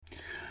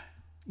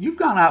You've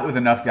gone out with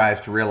enough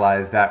guys to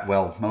realize that,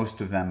 well,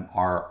 most of them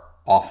are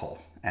awful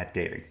at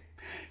dating.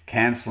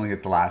 Canceling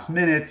at the last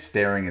minute,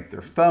 staring at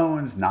their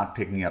phones, not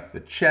picking up the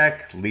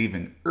check,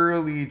 leaving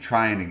early,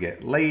 trying to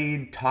get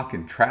laid,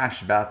 talking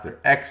trash about their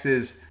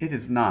exes. It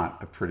is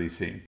not a pretty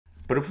scene.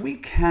 But if we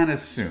can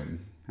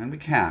assume, and we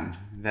can,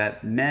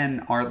 that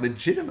men are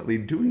legitimately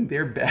doing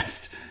their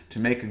best to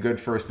make a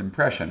good first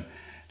impression,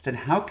 then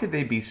how could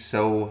they be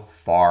so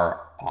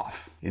far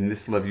off? In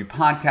this Love U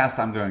podcast,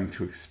 I'm going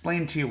to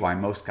explain to you why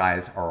most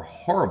guys are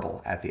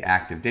horrible at the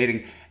act of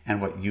dating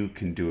and what you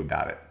can do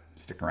about it.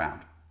 Stick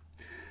around.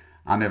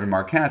 I'm Evan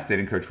Marquez,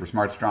 dating coach for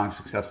smart, strong,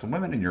 successful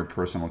women, and your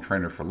personal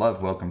trainer for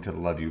love. Welcome to the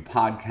Love U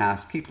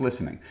podcast. Keep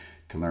listening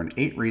to learn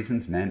 8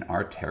 reasons men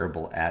are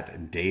terrible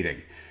at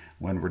dating.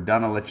 When we're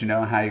done, I'll let you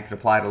know how you can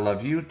apply to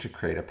Love U to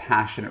create a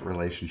passionate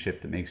relationship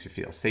that makes you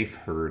feel safe,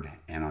 heard,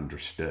 and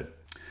understood.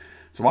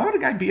 So why would a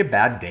guy be a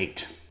bad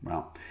date?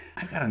 Well,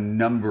 I've got a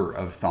number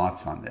of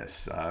thoughts on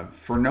this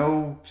for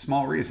no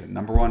small reason.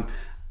 Number one,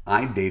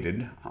 I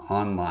dated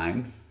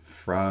online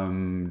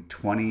from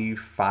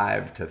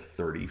 25 to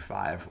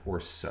 35 or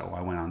so.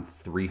 I went on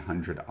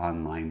 300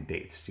 online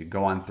dates. You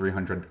go on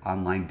 300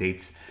 online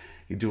dates,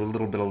 you do a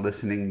little bit of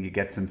listening, you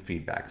get some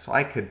feedback. So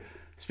I could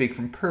speak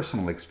from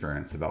personal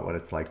experience about what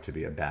it's like to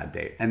be a bad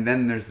date. And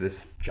then there's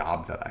this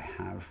job that I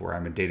have where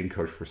I'm a dating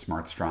coach for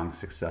smart, strong,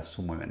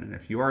 successful women. And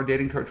if you are a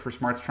dating coach for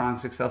smart, strong,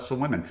 successful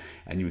women,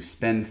 and you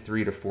spend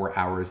 3 to 4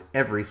 hours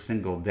every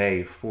single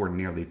day for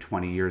nearly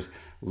 20 years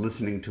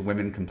listening to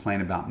women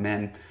complain about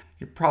men,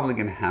 you're probably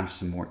going to have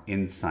some more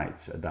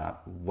insights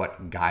about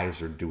what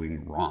guys are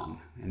doing wrong.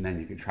 And then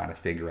you can try to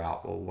figure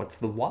out, well, what's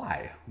the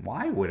why?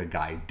 Why would a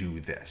guy do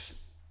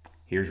this?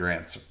 Here's your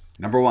answer.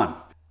 Number one,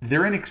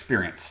 they're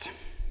inexperienced.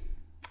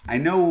 I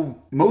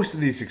know most of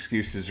these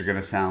excuses are going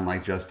to sound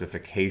like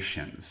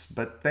justifications,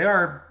 but they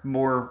are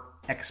more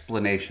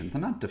explanations.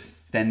 I'm not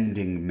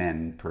defending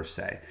men per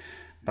se,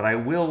 but I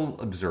will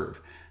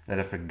observe that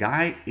if a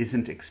guy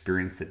isn't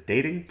experienced at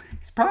dating,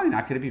 he's probably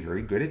not going to be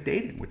very good at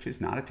dating, which is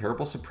not a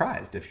terrible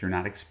surprise. If you're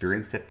not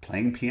experienced at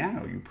playing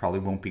piano, you probably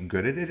won't be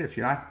good at it. If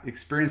you're not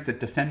experienced at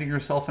defending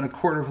yourself in a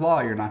court of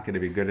law, you're not going to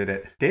be good at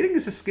it. Dating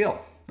is a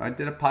skill. I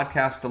did a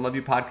podcast, the Love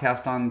U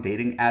podcast, on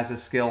dating as a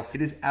skill.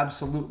 It is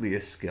absolutely a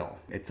skill.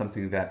 It's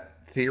something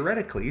that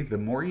theoretically, the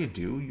more you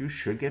do, you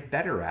should get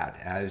better at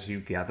as you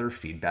gather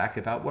feedback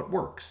about what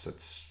works.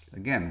 That's,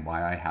 again,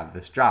 why I have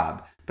this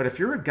job. But if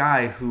you're a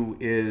guy who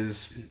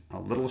is a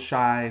little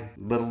shy,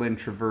 little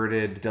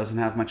introverted, doesn't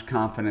have much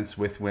confidence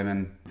with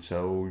women,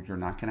 so you're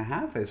not going to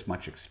have as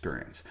much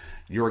experience.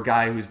 You're a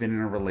guy who's been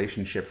in a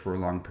relationship for a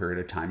long period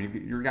of time.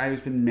 You're a guy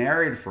who's been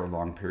married for a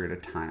long period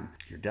of time.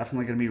 You're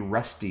definitely going to be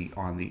rusty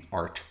on the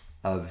art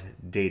of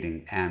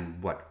dating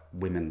and what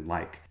women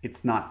like.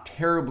 It's not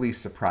terribly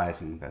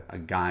surprising that a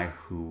guy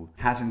who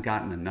hasn't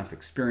gotten enough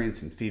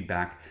experience and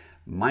feedback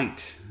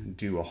might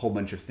do a whole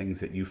bunch of things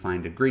that you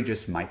find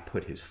egregious, might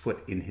put his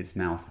foot in his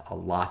mouth a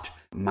lot,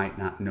 might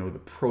not know the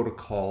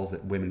protocols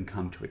that women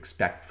come to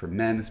expect from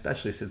men,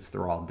 especially since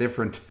they're all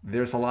different.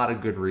 There's a lot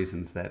of good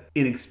reasons that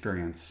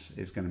inexperience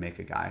is going to make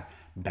a guy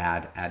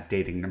bad at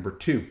dating. Number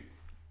 2,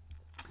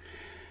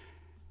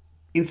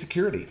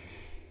 insecurity.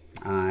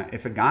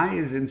 If a guy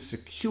is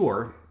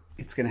insecure,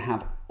 it's going to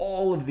have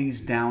all of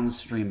these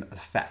downstream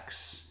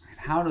effects.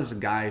 How does a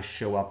guy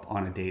show up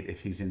on a date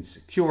if he's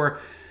insecure?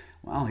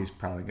 Well, he's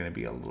probably going to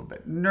be a little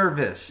bit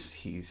nervous.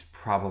 He's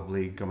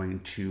probably going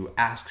to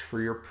ask for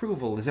your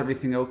approval. Is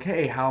everything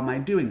okay? How am I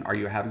doing? Are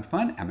you having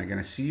fun? Am I going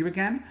to see you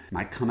again?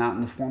 Might come out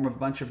in the form of a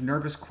bunch of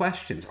nervous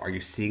questions. Are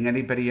you seeing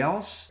anybody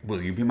else?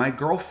 Will you be my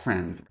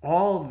girlfriend?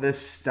 All this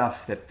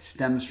stuff that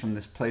stems from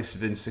this place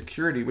of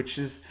insecurity, which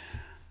is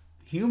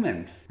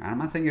human. I'm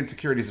not saying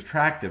insecurity is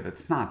attractive.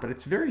 It's not, but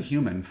it's very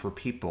human for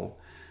people,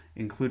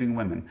 including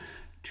women,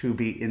 to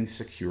be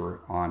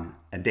insecure on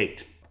a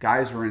date.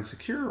 Guys who are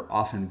insecure are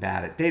often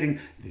bad at dating.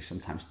 They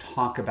sometimes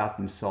talk about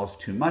themselves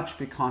too much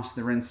because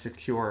they're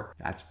insecure.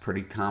 That's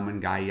pretty common.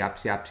 Guy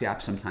yaps, yaps,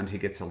 yaps. Sometimes he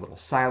gets a little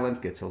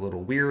silent, gets a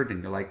little weird,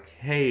 and you're like,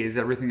 hey, is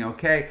everything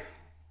okay?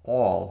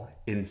 All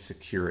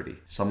insecurity.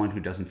 Someone who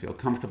doesn't feel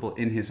comfortable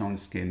in his own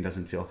skin,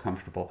 doesn't feel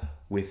comfortable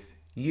with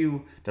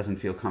you, doesn't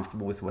feel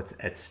comfortable with what's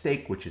at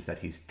stake, which is that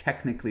he's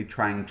technically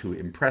trying to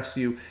impress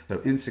you. So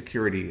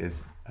insecurity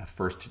is a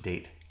first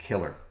date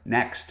killer.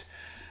 Next,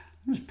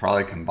 this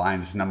probably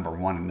combines number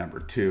 1 and number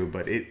 2,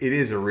 but it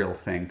is a real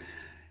thing.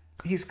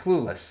 He's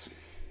clueless.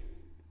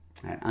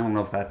 I don't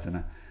know if that's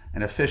an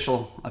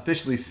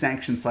officially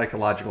sanctioned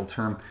psychological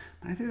term,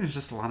 but I think there's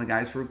just a lot of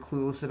guys who are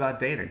clueless about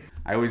dating.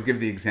 I always give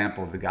the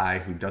example of the guy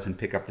who doesn't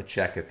pick up the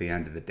check at the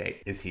end of the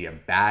date. Is he a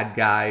bad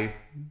guy?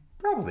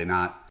 Probably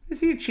not. Is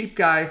he a cheap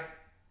guy?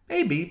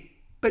 Maybe,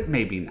 but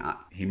maybe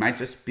not. He might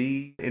just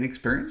be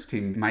inexperienced. He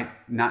might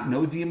not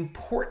know the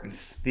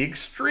importance, the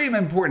extreme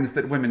importance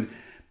that women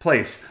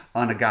place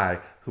on a guy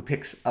who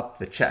picks up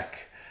the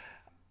check.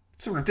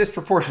 Sort of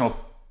disproportional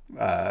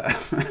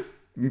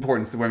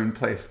importance that women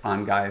place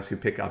on guys who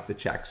pick up the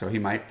check. So he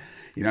might,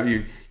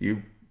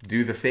 you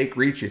do the fake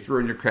reach, you throw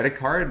in your credit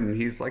card, and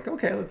he's like,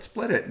 okay, let's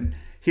split it. And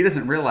he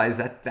doesn't realize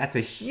that that's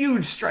a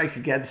huge strike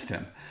against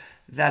him.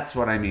 That's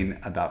what I mean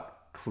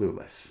about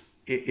clueless.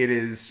 It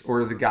is,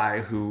 or the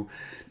guy who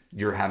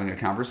you're having a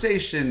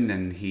conversation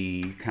and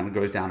he kind of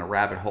goes down a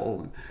rabbit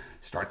hole and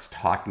starts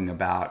talking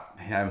about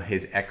how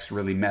his ex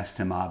really messed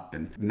him up,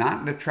 and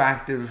not an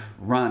attractive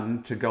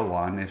run to go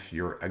on if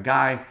you're a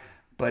guy,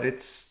 but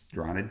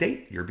you're on a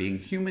date, you're being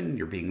human,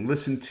 you're being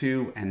listened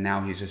to, and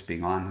now he's just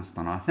being honest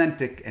and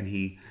authentic, and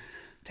he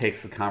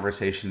takes the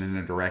conversation in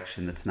a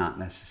direction that's not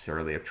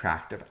necessarily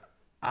attractive.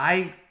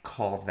 I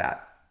call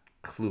that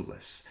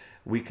clueless.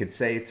 We could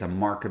say it's a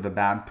mark of a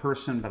bad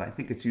person, but I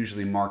think it's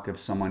usually a mark of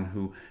someone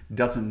who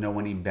doesn't know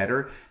any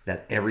better,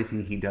 that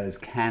everything he does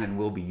can and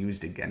will be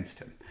used against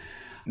him.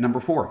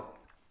 Number 4,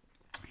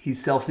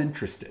 he's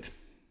self-interested.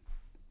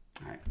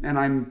 All right. And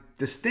I'm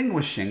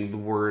distinguishing the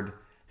word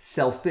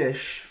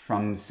selfish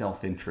from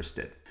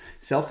self-interested.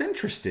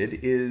 Self-interested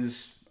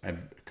is a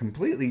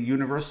completely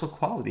universal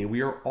quality.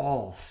 We are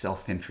all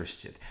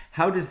self-interested.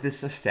 How does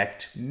this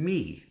affect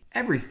me?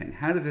 Everything.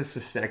 How does this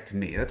affect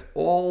me? That's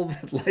all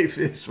that life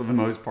is for the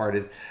most part,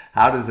 is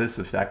how does this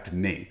affect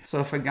me? So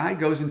if a guy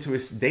goes into a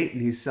date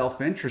and he's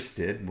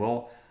self-interested,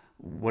 well,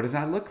 what does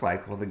that look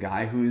like? Well, the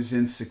guy who's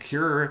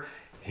insecure,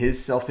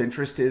 his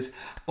self-interest is,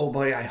 oh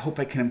boy, I hope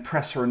I can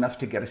impress her enough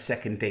to get a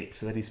second date,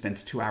 so that he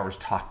spends 2 hours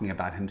talking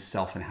about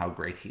himself and how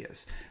great he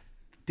is.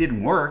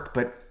 Didn't work,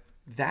 but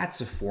that's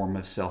a form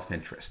of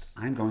self-interest.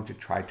 I'm going to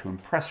try to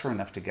impress her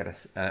enough to get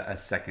a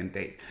second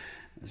date.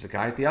 There's a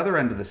guy at the other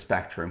end of the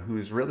spectrum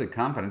who's really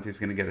confident he's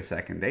going to get a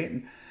second date,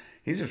 and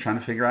he's just trying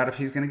to figure out if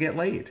he's going to get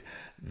laid.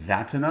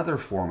 That's another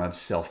form of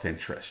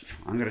self-interest.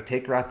 I'm going to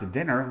take her out to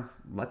dinner.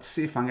 Let's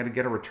see if I'm going to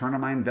get a return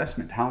on my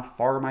investment. How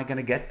far am I going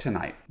to get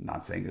tonight? I'm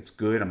not saying it's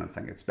good. I'm not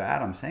saying it's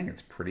bad. I'm saying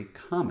it's pretty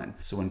common.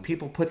 So when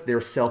people put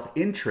their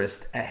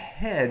self-interest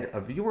ahead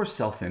of your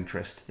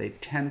self-interest, they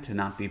tend to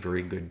not be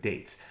very good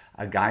dates.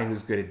 A guy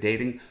who's good at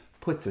dating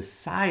puts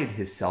aside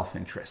his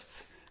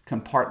self-interests,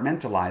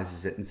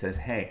 compartmentalizes it, and says,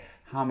 hey,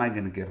 how am I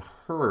going to give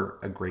her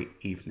a great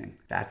evening?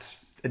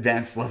 That's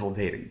advanced level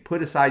dating.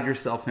 Put aside your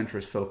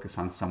self-interest, focus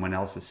on someone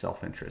else's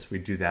self-interest. We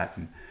do that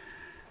in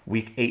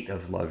week 8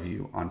 of Love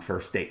U on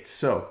first dates.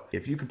 So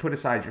if you can put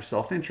aside your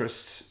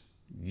self-interest,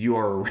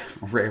 you're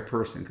a rare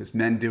person, because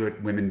men do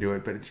it, women do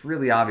it, but it's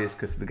really obvious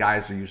because the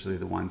guys are usually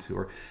the ones who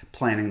are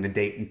planning the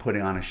date and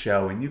putting on a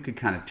show, and you can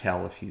kind of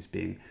tell if he's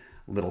being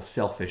a little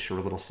selfish or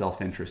a little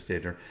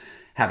self-interested, or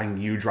having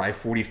you drive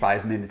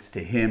 45 minutes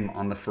to him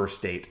on the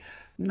first date.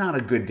 Not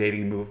a good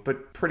dating move,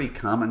 but pretty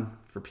common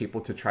for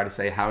people to try to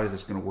say, how is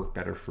this going to work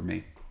better for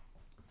me?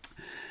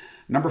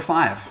 Number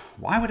 5,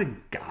 why would a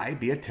guy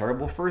be a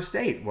terrible first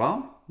date?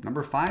 Well,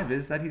 number 5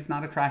 is that he's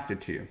not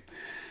attracted to you.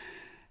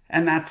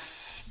 And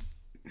that's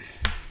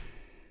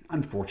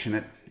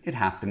unfortunate. It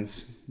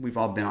happens. We've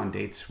all been on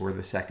dates where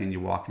the second you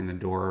walk in the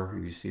door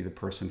and you see the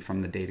person from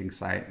the dating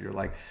site, you're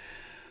like,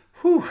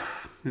 whew,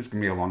 this is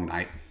going to be a long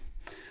night.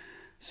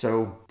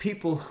 So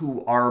people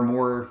who are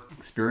more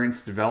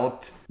experienced,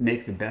 developed,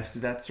 make the best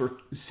of that sort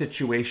of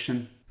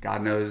situation.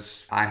 God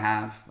knows I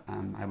have.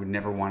 I would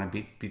never want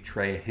to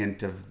betray a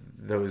hint of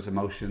those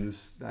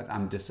emotions, that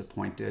I'm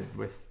disappointed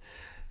with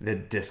the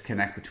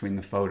disconnect between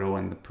the photo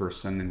and the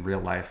person in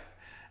real life.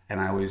 And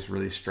I always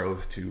really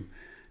strove to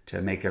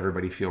make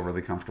everybody feel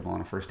really comfortable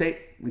on a first date.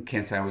 I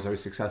can't say I was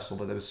always successful,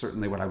 but that was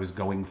certainly what I was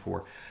going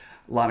for.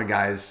 A lot of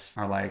guys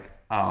are like,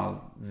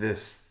 oh,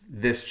 this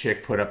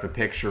chick put up a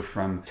picture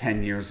from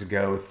 10 years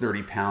ago,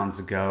 30 pounds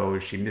ago.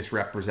 She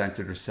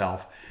misrepresented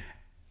herself.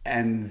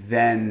 And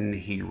then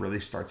he really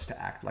starts to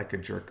act like a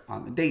jerk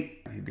on the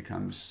date. He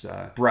becomes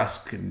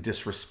brusque and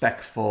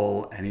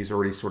disrespectful, and he's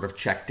already sort of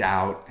checked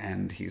out,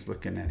 and he's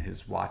looking at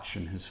his watch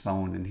and his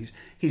phone, and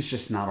he's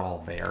just not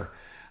all there.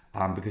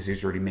 Because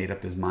he's already made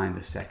up his mind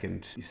the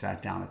second he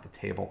sat down at the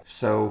table.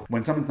 So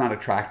when someone's not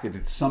attracted,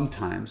 it's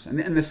sometimes, and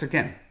this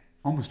again,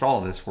 almost all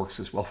of this works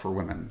as well for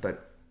women,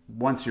 but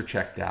once you're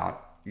checked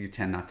out, you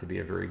tend not to be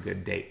a very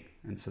good date.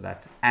 And so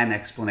that's an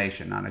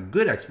explanation, not a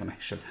good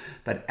explanation,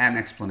 but an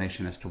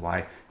explanation as to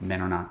why men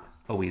are not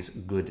always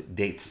good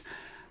dates.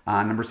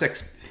 Number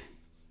 6,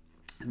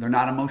 they're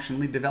not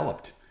emotionally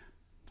developed.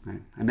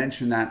 Right? I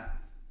mentioned that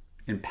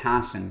in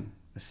passing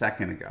a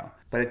second ago,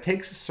 but it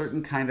takes a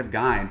certain kind of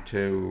guy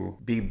to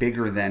be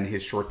bigger than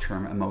his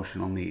short-term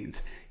emotional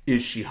needs.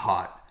 Is she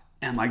hot?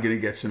 Am I going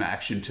to get some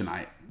action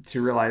tonight?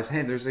 To realize,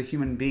 hey, there's a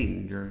human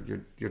being.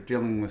 You're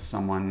dealing with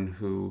someone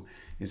who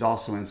is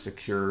also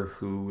insecure,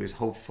 who is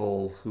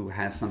hopeful, who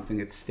has something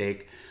at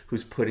stake,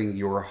 who's putting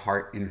your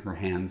heart in her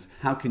hands.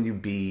 How can you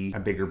be a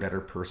bigger, better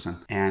person?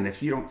 And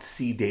if you don't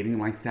see dating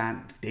like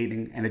that,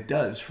 dating, and it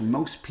does for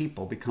most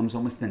people, becomes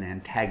almost an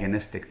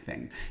antagonistic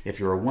thing. If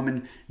you're a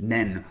woman,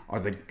 men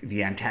are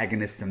the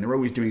antagonists, and they're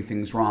always doing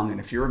things wrong. And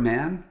if you're a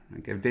man,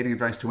 I give dating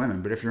advice to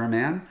women, but if you're a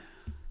man,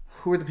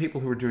 who are the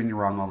people who are doing you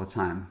wrong all the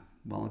time?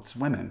 Well, it's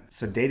women.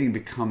 So dating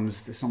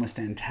becomes this almost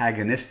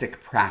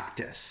antagonistic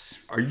practice.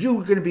 Are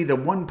you going to be the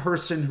one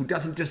person who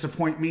doesn't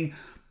disappoint me?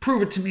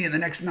 Prove it to me in the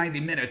next 90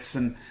 minutes.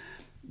 And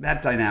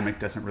that dynamic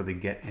doesn't really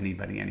get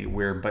anybody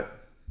anywhere. But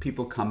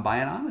people come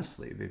by it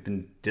honestly. They've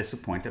been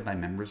disappointed by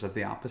members of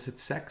the opposite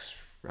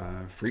sex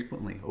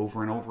frequently,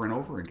 over and over and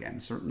over again,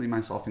 certainly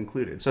myself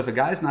included. So if a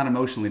guy's not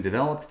emotionally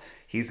developed,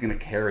 he's going to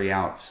carry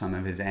out some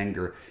of his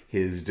anger,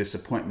 his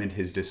disappointment,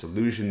 his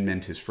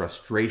disillusionment, his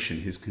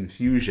frustration, his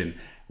confusion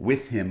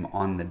with him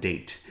on the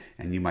date.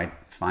 And you might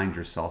find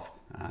yourself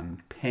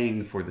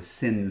paying for the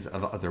sins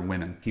of other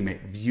women. He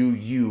might view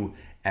you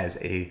as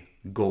a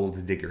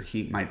gold digger.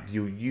 He might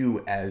view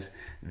you as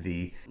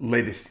the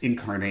latest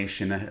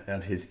incarnation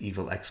of his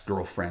evil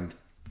ex-girlfriend.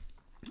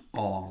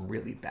 All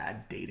really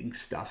bad dating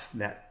stuff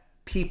that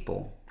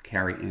people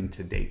carry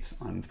into dates,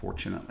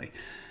 unfortunately.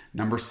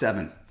 Number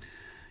 7,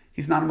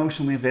 he's not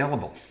emotionally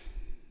available.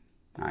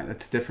 All right,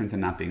 that's different than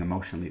not being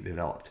emotionally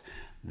developed.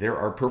 There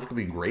are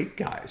perfectly great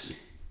guys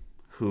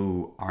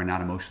who are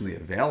not emotionally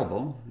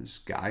available. This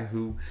guy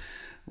who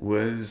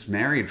was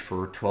married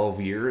for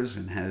 12 years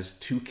and has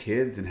 2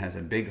 kids and has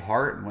a big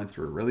heart and went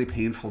through a really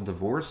painful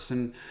divorce,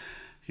 and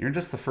you're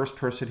just the first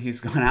person he's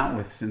gone out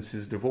with since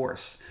his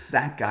divorce.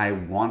 That guy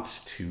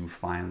wants to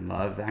find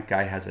love. That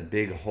guy has a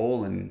big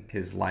hole in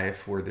his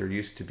life where there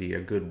used to be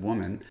a good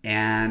woman.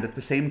 And at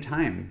the same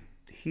time,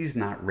 he's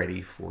not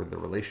ready for the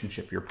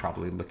relationship you're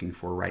probably looking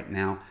for right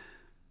now.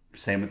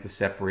 Same with the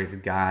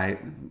separated guy.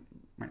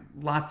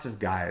 Lots of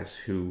guys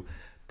who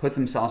put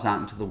themselves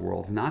out into the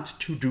world not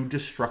to do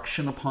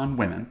destruction upon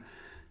women,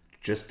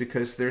 just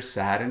because they're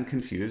sad and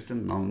confused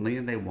and lonely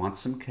and they want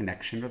some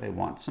connection, or they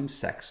want some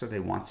sex, or they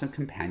want some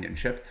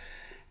companionship,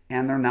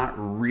 and they're not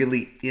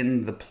really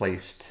in the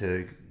place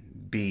to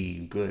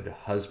be good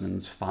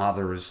husbands,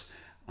 fathers,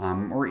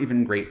 or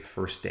even great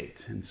first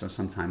dates. And so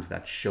sometimes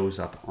that shows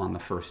up on the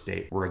first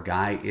date where a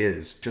guy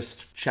is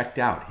just checked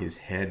out. His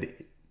head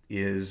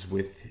is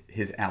with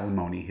his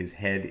alimony. His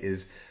head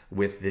is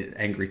with the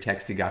angry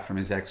text he got from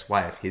his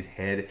ex-wife. His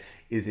head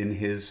is in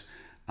his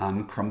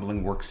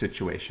crumbling work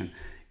situation.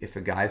 If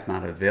a guy's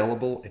not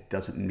available, it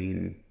doesn't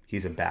mean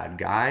he's a bad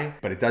guy,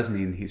 but it does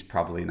mean he's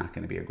probably not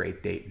going to be a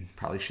great date and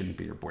probably shouldn't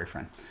be your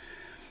boyfriend.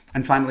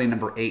 And finally,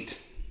 number 8,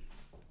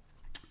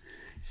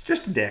 it's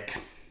just a dick.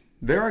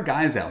 There are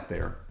guys out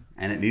there,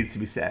 and it needs to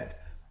be said,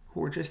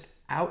 who are just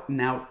out and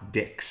out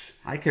dicks.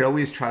 I could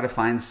always try to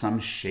find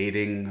some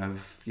shading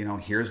of,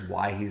 here's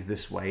why he's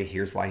this way,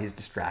 here's why he's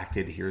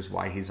distracted, here's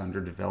why he's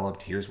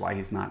underdeveloped, here's why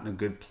he's not in a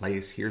good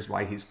place, here's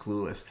why he's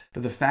clueless.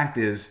 But the fact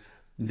is,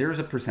 there's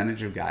a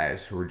percentage of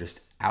guys who are just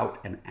out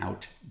and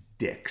out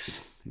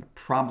dicks. And the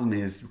problem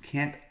is you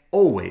can't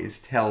always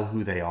tell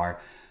who they are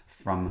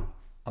from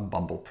a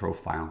Bumble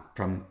profile,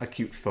 from a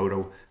cute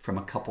photo, from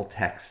a couple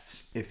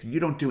texts. If you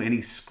don't do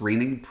any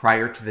screening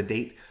prior to the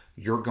date,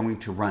 you're going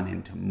to run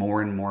into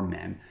more and more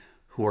men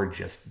who are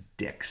just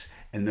dicks.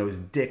 And those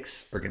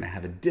dicks are going to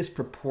have a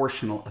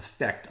disproportional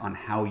effect on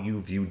how you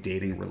view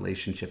dating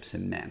relationships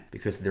in men,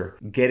 because they're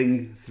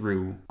getting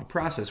through a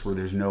process where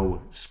there's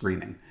no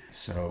screening.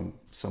 So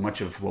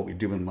much of what we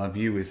do in Love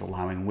U is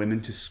allowing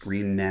women to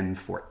screen men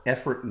for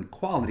effort and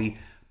quality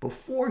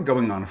before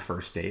going on a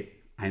first date.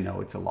 I know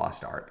it's a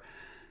lost art.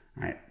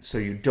 Right? So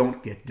you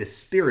don't get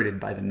dispirited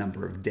by the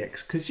number of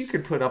dicks, because you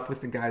could put up with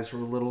the guys who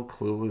are a little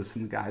clueless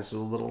and the guys who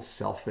are a little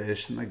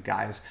selfish and the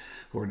guys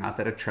who are not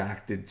that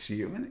attracted to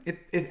you. And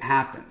it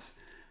happens.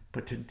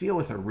 But to deal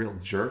with a real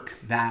jerk,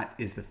 that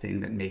is the thing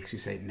that makes you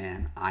say,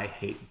 man, I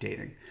hate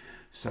dating.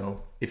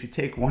 So if you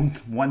take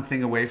one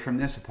thing away from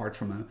this, apart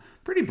from a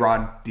pretty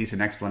broad,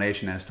 decent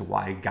explanation as to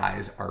why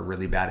guys are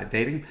really bad at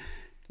dating,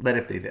 let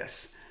it be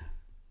this.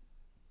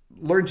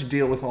 Learn to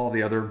deal with all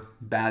the other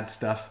bad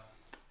stuff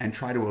and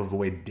try to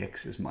avoid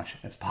dicks as much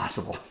as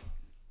possible.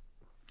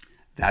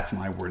 That's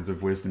my words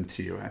of wisdom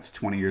to you. That's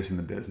 20 years in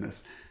the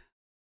business.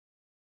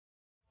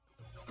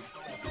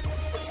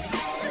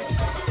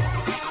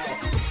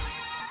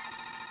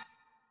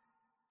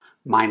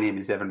 My name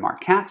is Evan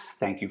Marc Katz.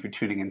 Thank you for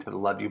tuning into the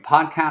Love U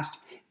podcast.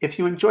 If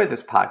you enjoy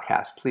this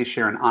podcast, please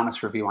share an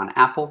honest review on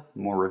Apple.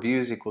 More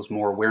reviews equals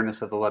more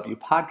awareness of the Love U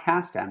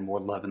podcast and more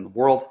love in the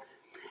world.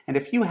 And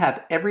if you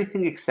have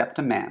everything except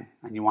a man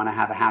and you want to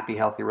have a happy,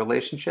 healthy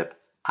relationship,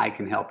 I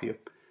can help you.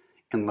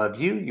 In Love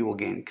U, you will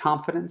gain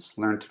confidence,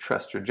 learn to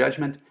trust your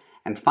judgment,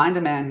 and find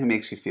a man who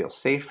makes you feel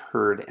safe,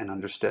 heard, and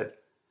understood.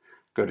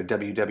 Go to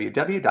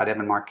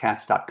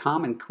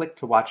www.evanmarckatz.com and click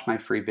to watch my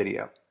free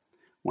video.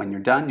 When you're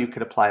done, you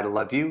could apply to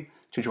Love U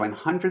to join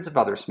hundreds of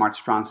other smart,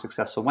 strong,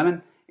 successful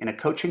women in a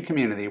coaching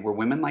community where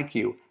women like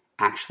you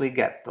actually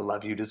get the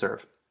love you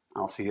deserve.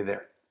 I'll see you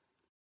there.